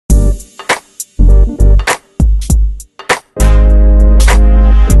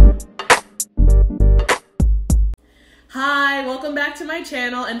to my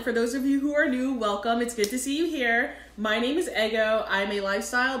channel, and for those of you who are new, welcome. It's good to see you here. My name is Ego. I'm a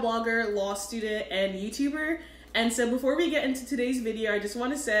lifestyle blogger, law student, and YouTuber. And so before we get into today's video, I just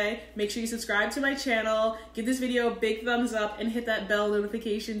want to say, make sure you subscribe to my channel, give this video a big thumbs up, and hit that bell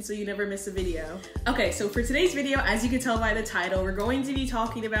notification so you never miss a video. Okay, so for today's video, as you can tell by the title, we're going to be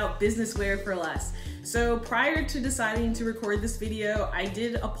talking about business wear for less. So prior to deciding to record this video, I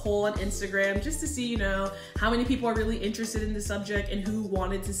did a poll on Instagram just to see, how many people are really interested in the subject and who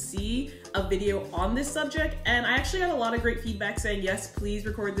wanted to see a video on this subject. And I actually got a lot of great feedback saying, yes, please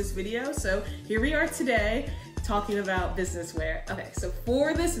record this video. So here we are today talking about business wear. Okay, so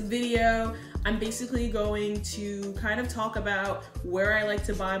for this video, I'm basically going to kind of talk about where I like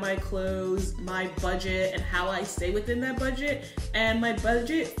to buy my clothes, my budget, and how I stay within that budget. And my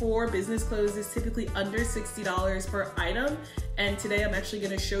budget for business clothes is typically under $60 per item. And today I'm actually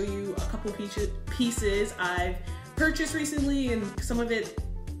gonna show you a couple pieces I've purchased recently, and some of it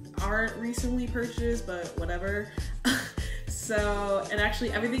aren't recently purchased, but whatever. So, and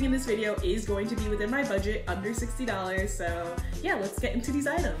actually everything in this video is going to be within my budget, under $60. So yeah, let's get into these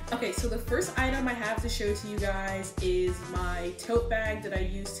items. Okay, so the first item I have to show to you guys is my tote bag that I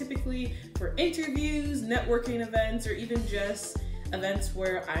use typically for interviews, networking events, or even just events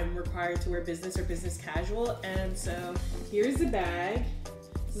where I'm required to wear business or business casual. And so here's the bag.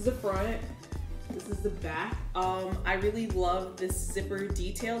 This is the front. This is the back. I really love this zipper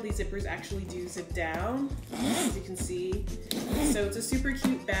detail. These zippers actually do zip down, as you can see. So it's a super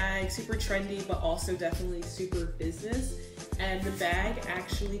cute bag, super trendy, but also definitely super business. And the bag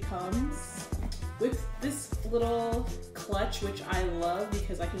actually comes with this little clutch, which I love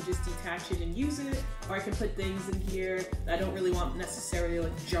because I can just detach it and use it, or I can put things in here that I don't really want necessarily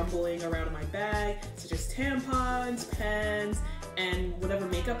like jumbling around in my bag, such as tampons, pens, and whatever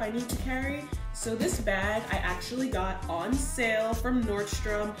makeup I need to carry. So this bag I actually got on sale from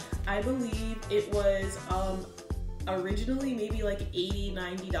Nordstrom. I believe it was originally maybe like $80,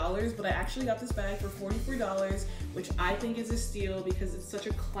 $90, but I actually got this bag for $44, which I think is a steal because it's such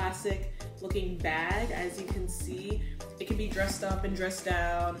a classic looking bag. As you can see, it can be dressed up and dressed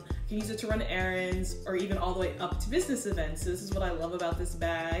down. You can use it to run errands or even all the way up to business events. So this is what I love about this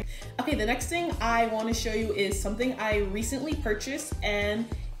bag. Okay, the next thing I want to show you is something I recently purchased, and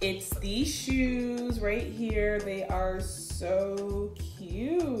it's these shoes right here. They are so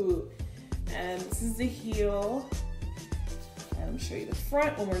cute. And this is the heel. And I'm show you the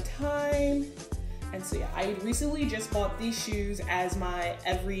front one more time. And so yeah, I recently just bought these shoes as my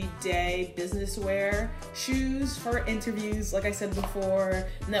everyday business wear shoes for interviews, like I said before,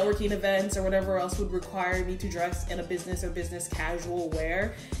 networking events, or whatever else would require me to dress in a business or business casual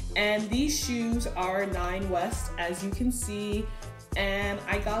wear. And these shoes are 9 West, as you can see. And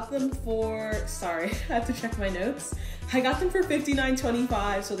I got them for, sorry, I have to check my notes. I got them for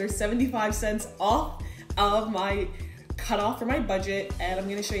 $59.25, so they're 75 cents off of my cutoff for my budget. And I'm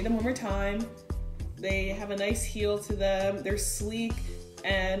gonna show you them one more time. They have a nice heel to them. They're sleek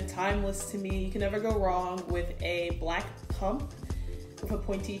and timeless to me. You can never go wrong with a black pump with a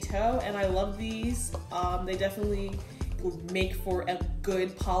pointy toe. And I love these. They definitely make for a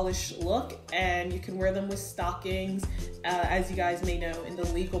good polished look, and you can wear them with stockings. As you guys may know, in the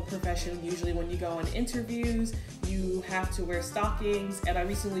legal profession, usually when you go on interviews, you have to wear stockings, and I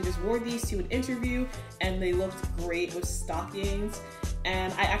recently just wore these to an interview and they looked great with stockings.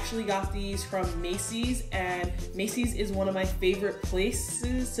 And I actually got these from Macy's, and Macy's is one of my favorite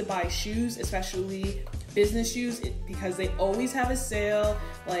places to buy shoes, especially business shoes, because they always have a sale.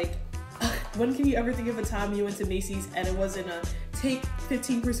 Like, when can you ever think of a time you went to Macy's and it wasn't a take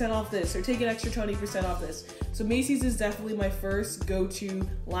 15% off this or take an extra 20% off this? So Macy's is definitely my first go-to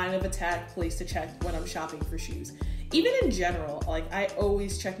line of attack place to check when I'm shopping for shoes. Even in general, like I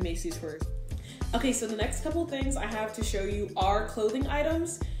always check Macy's first. Okay, so the next couple things I have to show you are clothing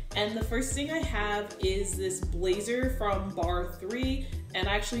items. And the first thing I have is this blazer from Bar 3. And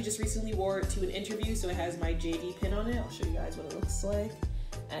I actually just recently wore it to an interview, so it has my JD pin on it. I'll show you guys what it looks like.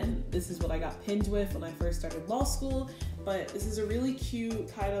 And this is what I got pinned with when I first started law school. But this is a really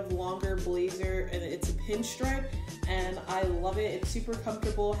cute kind of longer blazer, and it's a pinstripe, and I love it. It's super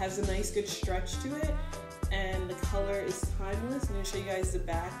comfortable, has a nice good stretch to it, and the color is timeless. I'm gonna show you guys the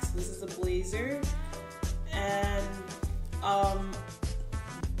back. So this is the blazer, and I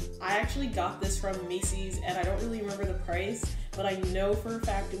actually got this from Macy's, and I don't really remember the price, but I know for a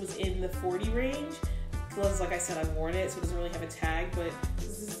fact it was in the 40 range. Because like I said, I've worn it, so it doesn't really have a tag, but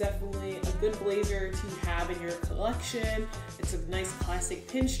this is definitely a good blazer to have in your collection. It's a nice classic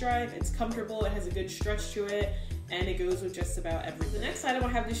pinstripe, it's comfortable, it has a good stretch to it, and it goes with just about everything. The next item I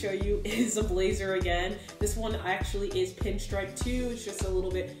have to show you is a blazer again. This one actually is pinstripe too. It's just a little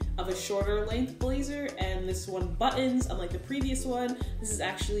bit of a shorter length blazer, and this one buttons, unlike the previous one. This is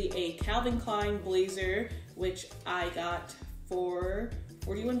actually a Calvin Klein blazer, which I got for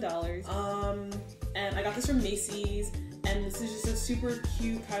 $41. And I got this from Macy's, and this is just a super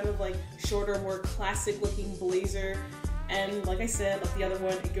cute kind of like shorter, more classic looking blazer. And like I said, like the other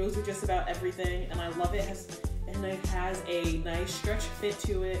one, it goes with just about everything, and I love it. It has a nice stretch fit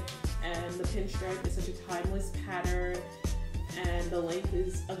to it, and the pinstripe is such a timeless pattern, and the length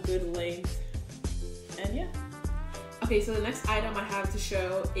is a good length, and yeah. Okay, so the next item I have to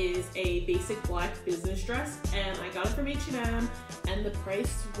show is a basic black business dress, and I got it from H&M, and the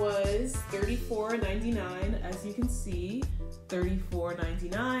price was $34.99, as you can see,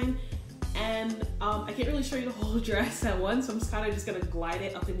 $34.99. And I can't really show you the whole dress at once, so I'm just kind of gonna glide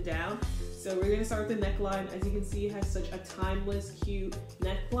it up and down. So we're gonna start with the neckline. As you can see, it has such a timeless, cute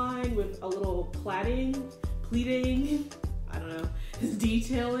neckline with a little pleating, I don't know,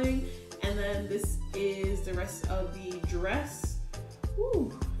 detailing. And then this is the rest of the dress.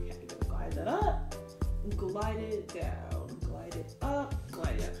 Woo, okay, I'm gonna glide that up, glide it down, glide it up,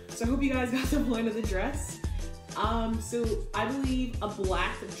 glide it down. So I hope you guys got the point of the dress. So I believe a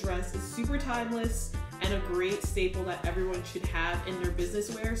black dress is super timeless and a great staple that everyone should have in their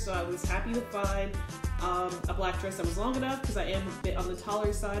business wear. So I was happy to find a black dress that was long enough, because I am a bit on the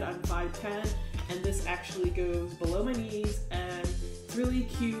taller side. I'm 5'10", and this actually goes below my knees, and it's really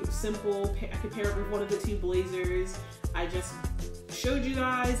cute, simple. I could pair it with one of the two blazers I just showed you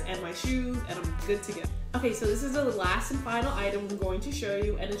guys, and my shoes, and I'm good to go. Okay, so this is the last and final item I'm going to show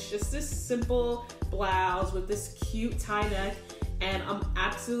you, and it's just this simple blouse with this cute tie neck, and I'm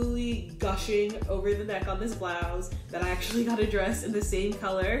absolutely gushing over the neck on this blouse that I actually got a dress in the same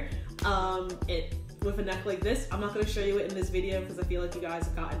color with a neck like this. I'm not going to show you it in this video because I feel like you guys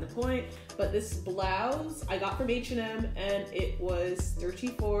have gotten the point, but this blouse I got from H&M, and it was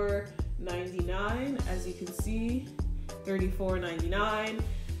 $34.99, as you can see, $34.99.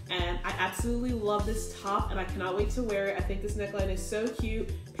 And I absolutely love this top, and I cannot wait to wear it. I think this neckline is so cute.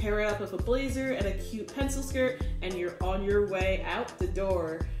 Pair it up with a blazer and a cute pencil skirt, and you're on your way out the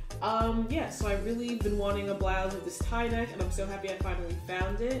door. Yeah, so I really been wanting a blouse with this tie neck, and I'm so happy I finally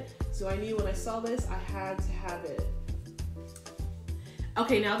found it. So I knew when I saw this, I had to have it.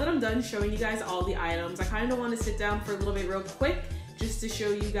 Okay, now that I'm done showing you guys all the items, I kind of want to sit down for a little bit real quick just to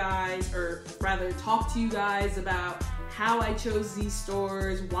show you guys, or rather talk to you guys about how I chose these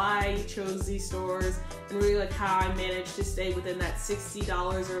stores, why I chose these stores, and really like how I managed to stay within that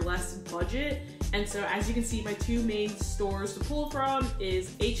 $60 or less budget. And so as you can see, my two main stores to pull from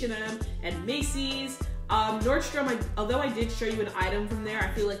is H&M and Macy's. Nordstrom, although I did show you an item from there, I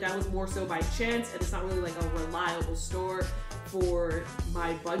feel like that was more so by chance, and it's not really like a reliable store for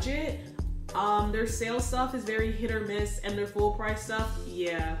my budget. Their sale stuff is very hit or miss, and their full price stuff,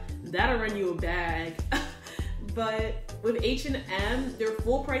 yeah, that'll run you a bag. But with H&M, their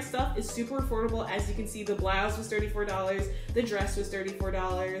full price stuff is super affordable. As you can see, the blouse was $34, the dress was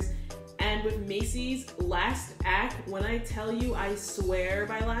 $34. And with Macy's, Last Act, when I tell you, I swear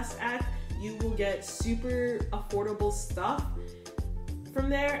by Last Act, you will get super affordable stuff from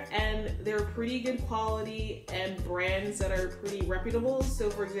there, and they're pretty good quality and brands that are pretty reputable. So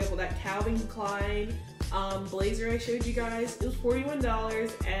for example, that Calvin Klein blazer I showed you guys, it was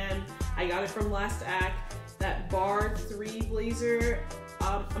 $41, and I got it from Last Act. That Bar 3 blazer,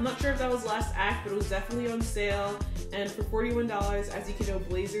 I'm not sure if that was Last Act, but it was definitely on sale. And for $41, as you can know,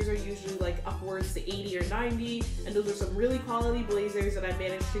 blazers are usually like upwards to $80 or $90, and those are some really quality blazers that I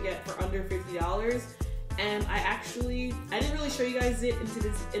managed to get for under $50. And I didn't really show you guys it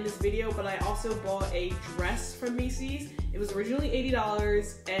in this video, but I also bought a dress from Macy's. It was originally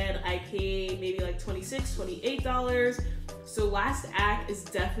 $80, and I paid maybe like $26, $28. So Last Act is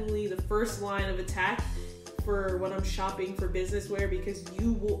definitely the first line of attack for when I'm shopping for business wear, because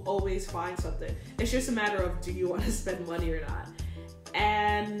you will always find something. It's just a matter of, do you want to spend money or not?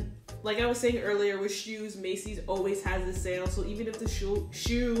 And like I was saying earlier, with shoes, Macy's always has a sale. So even if the shoe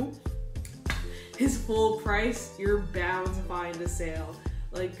is full price, you're bound to find a sale.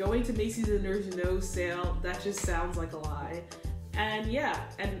 Like going to Macy's and there's no sale, that just sounds like a lie. And yeah,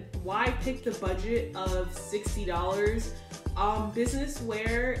 and why pick the budget of $60? Business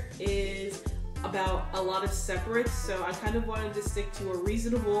wear is about a lot of separates, so I kind of wanted to stick to a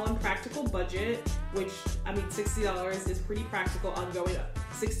reasonable and practical budget, which, I mean, $60 is pretty practical on going up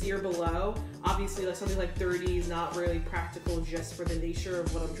 60 or below. Obviously, like something like 30 is not really practical just for the nature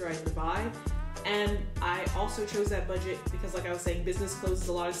of what I'm trying to buy. And I also chose that budget because, like I was saying, business clothes is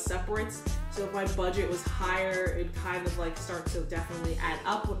a lot of separates. So if my budget was higher, it'd kind of like start to definitely add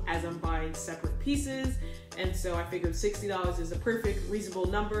up as I'm buying separate pieces. And so I figured $60 is a perfect, reasonable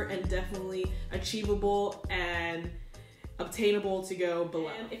number and definitely achievable and obtainable to go below.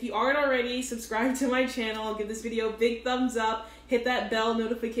 And if you aren't already, subscribe to my channel, give this video a big thumbs up, hit that bell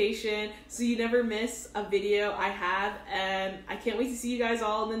notification so you never miss a video I have, and I can't wait to see you guys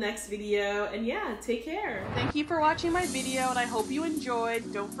all in the next video. And yeah, take care. Thank you for watching my video, and I hope you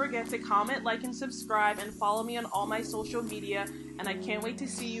enjoyed. Don't forget to comment, like, and subscribe, and follow me on all my social media, and I can't wait to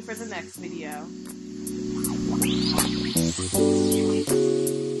see you for the next video.